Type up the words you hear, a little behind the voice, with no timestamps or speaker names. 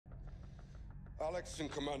Alex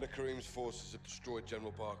and Commander Karim's forces have destroyed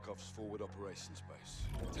General Barkov's forward operations base,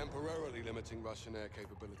 temporarily limiting Russian air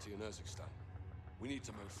capability in Urzikstan. We need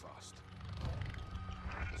to move fast.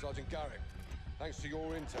 Sergeant Garrick, thanks to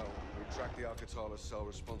your intel, we tracked the Alcatala cell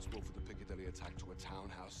responsible for the Piccadilly attack to a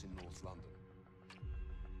townhouse in North London.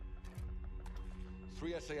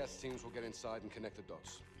 3 SAS teams will get inside and connect the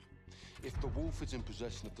dots. If the Wolf is in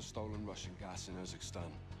possession of the stolen Russian gas in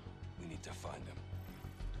Urzikstan, we need to find him.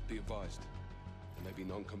 Be advised, there may be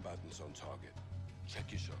non-combatants on target.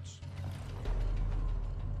 Check your shots.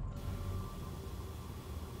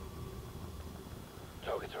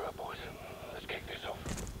 Targets are up, boys. Let's kick this off.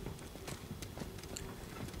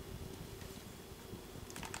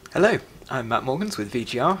 Hello, I'm Matt Morgans with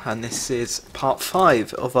VGR, and this is part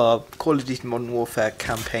 5 of our Call of Duty Modern Warfare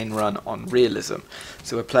campaign run on Realism.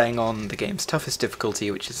 So we're playing on the game's toughest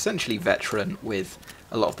difficulty, which is essentially Veteran, with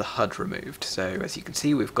a lot of the HUD removed. So as you can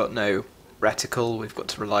see, we've got no reticle, we've got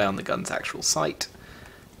to rely on the gun's actual sight,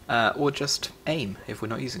 or just aim if we're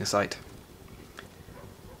not using a sight.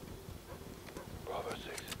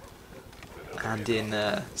 And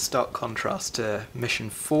in stark contrast to Mission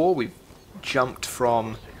 4, we've jumped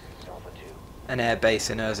from an air base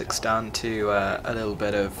in Urzikstan to a little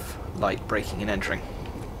bit of light breaking and entering.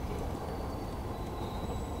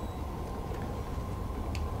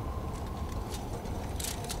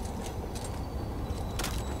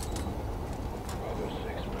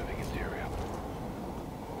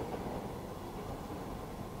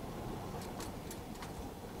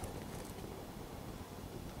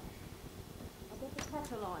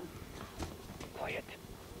 Quiet.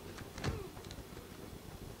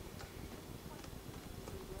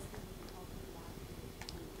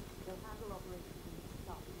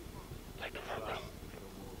 Take the front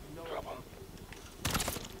row. Drop them.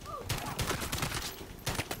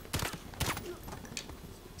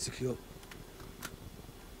 Secure.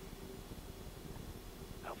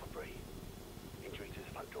 Alpha Bree. Entry to the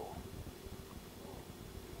front door.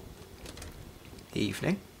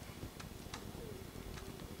 Evening.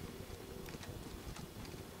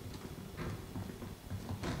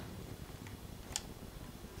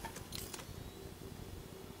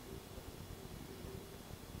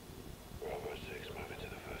 Bravo 6, moving to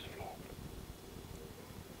the first floor.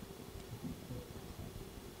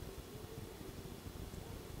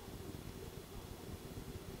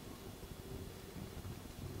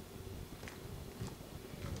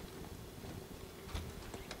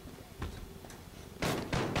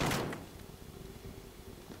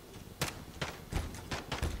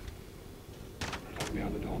 Look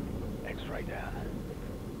behind the door. X-ray down.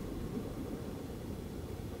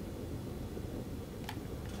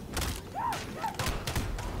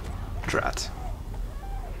 Drat.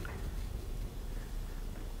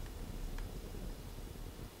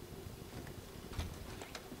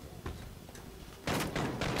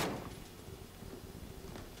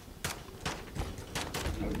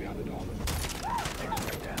 Look behind the door.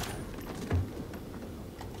 X-ray down.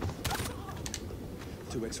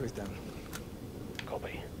 2 X-rays down.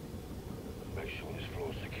 Copy. Make sure this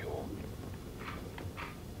floor's secure.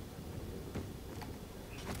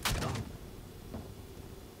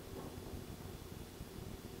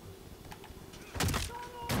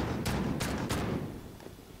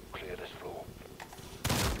 Clear this floor.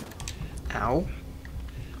 Ow.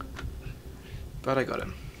 But I got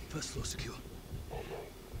him. First floor secure.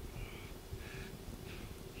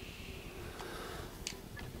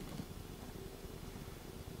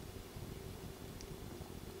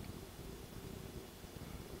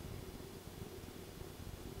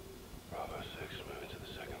 Bravo 6, moving to the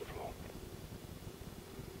second floor.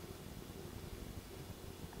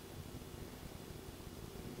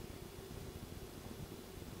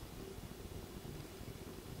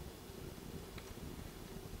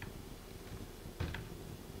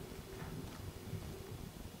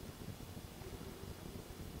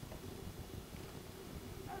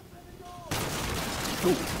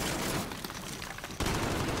 Ooh.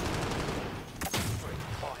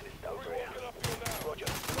 Fine, it's no rear. Roger.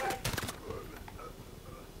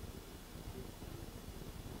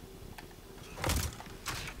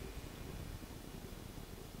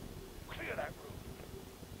 Clear that room.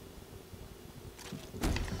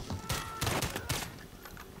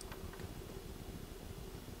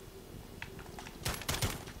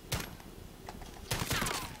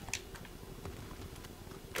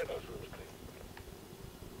 Get those rooms clean.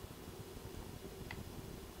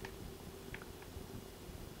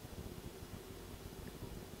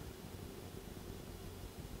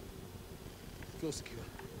 Floor secure.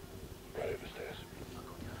 Right over the stairs.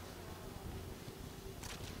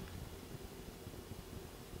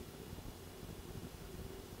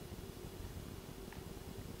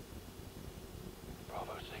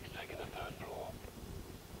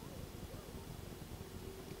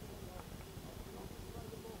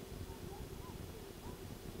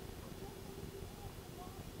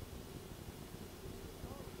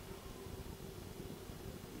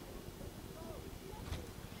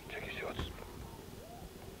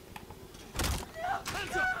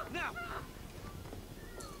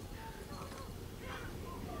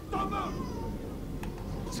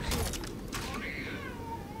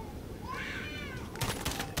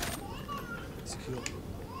 Secure.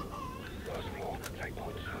 First floor. Take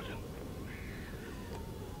point, Sergeant.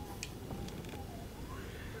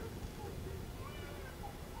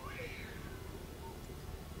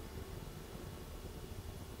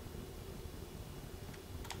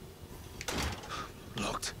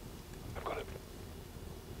 Locked. I've got it.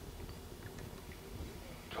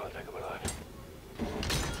 Try and take him alive.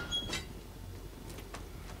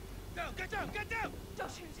 Down! Get down! Get down!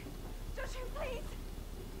 Don't shoot! Don't shoot, please!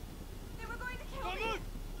 They were going to kill Don't me! move!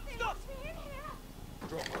 They Stop! locked me in here!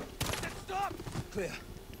 Then stop! Clear.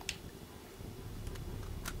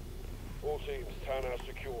 All teams, Townhouse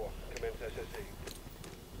secure. Commence SSE.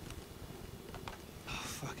 Oh,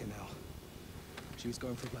 fucking hell. She was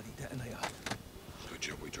going for a bloody detonator. Good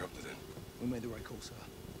job we dropped it in. We made the right call, sir.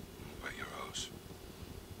 Bet your hose.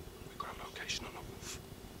 We've got a location on the roof.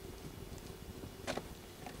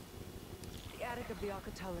 The attic of the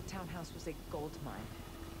Al-Qatala Townhouse was a gold mine.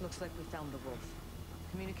 Looks like we found the wolf.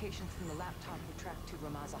 Communications from the laptop were tracked to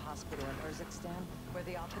Ramaza Hospital in Urzikstan, where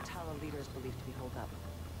the Al-Qatala leader is believed to be holed up.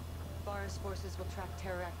 Bar's forces will track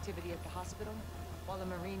terror activity at the hospital, while a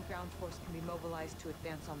Marine ground force can be mobilized to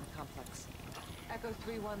advance on the complex. Echo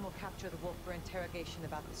 3-1 will capture the wolf for interrogation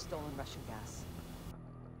about the stolen Russian gas.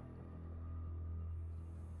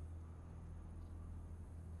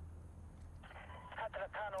 حتى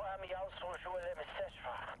كانوا عم يوصلوا جوا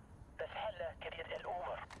المستشفى بس هلا كبير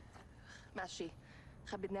الأمور. ماشي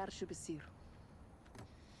خبرني نعرف شو بيصير.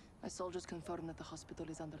 My soldiers confirm that the hospital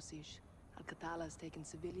is under siege. Al-Qatala has taken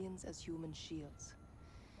civilians as human shields.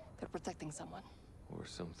 They're protecting someone. Or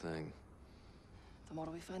something.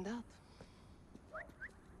 Tomorrow we find out.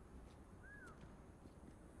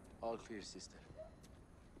 All clear, sister.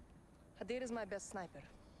 Hadir is my best sniper.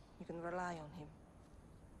 You can rely on him.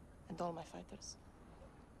 And all my fighters.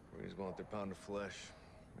 Marines want their pound of flesh.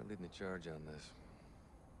 They're leading the charge on this.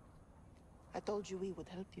 I told you we would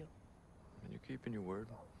help you. And you're keeping your word?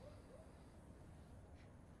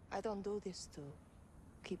 I don't do this to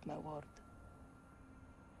keep my word.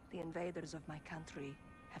 The invaders of my country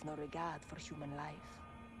have no regard for human life.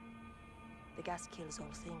 The gas kills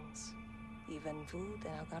all things, even food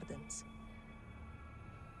and our gardens.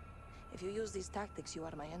 If you use these tactics, you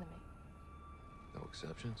are my enemy. No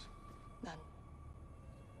exceptions? None.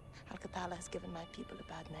 Al-Qatala has given my people a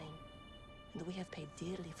bad name, and we have paid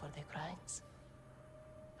dearly for their crimes.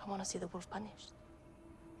 I want to see the wolf punished.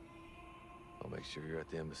 I'll make sure you're at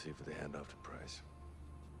the embassy for the handoff to Price.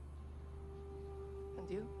 And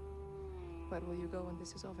you? Where will you go when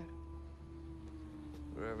this is over?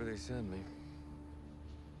 Wherever they send me.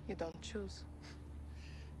 You don't choose.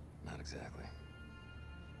 Not exactly.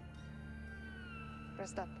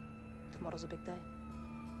 Rest up. Tomorrow's a big day.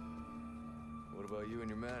 What about you and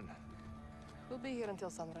your men? We'll be here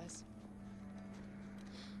until sunrise.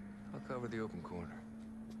 I'll cover the open corner.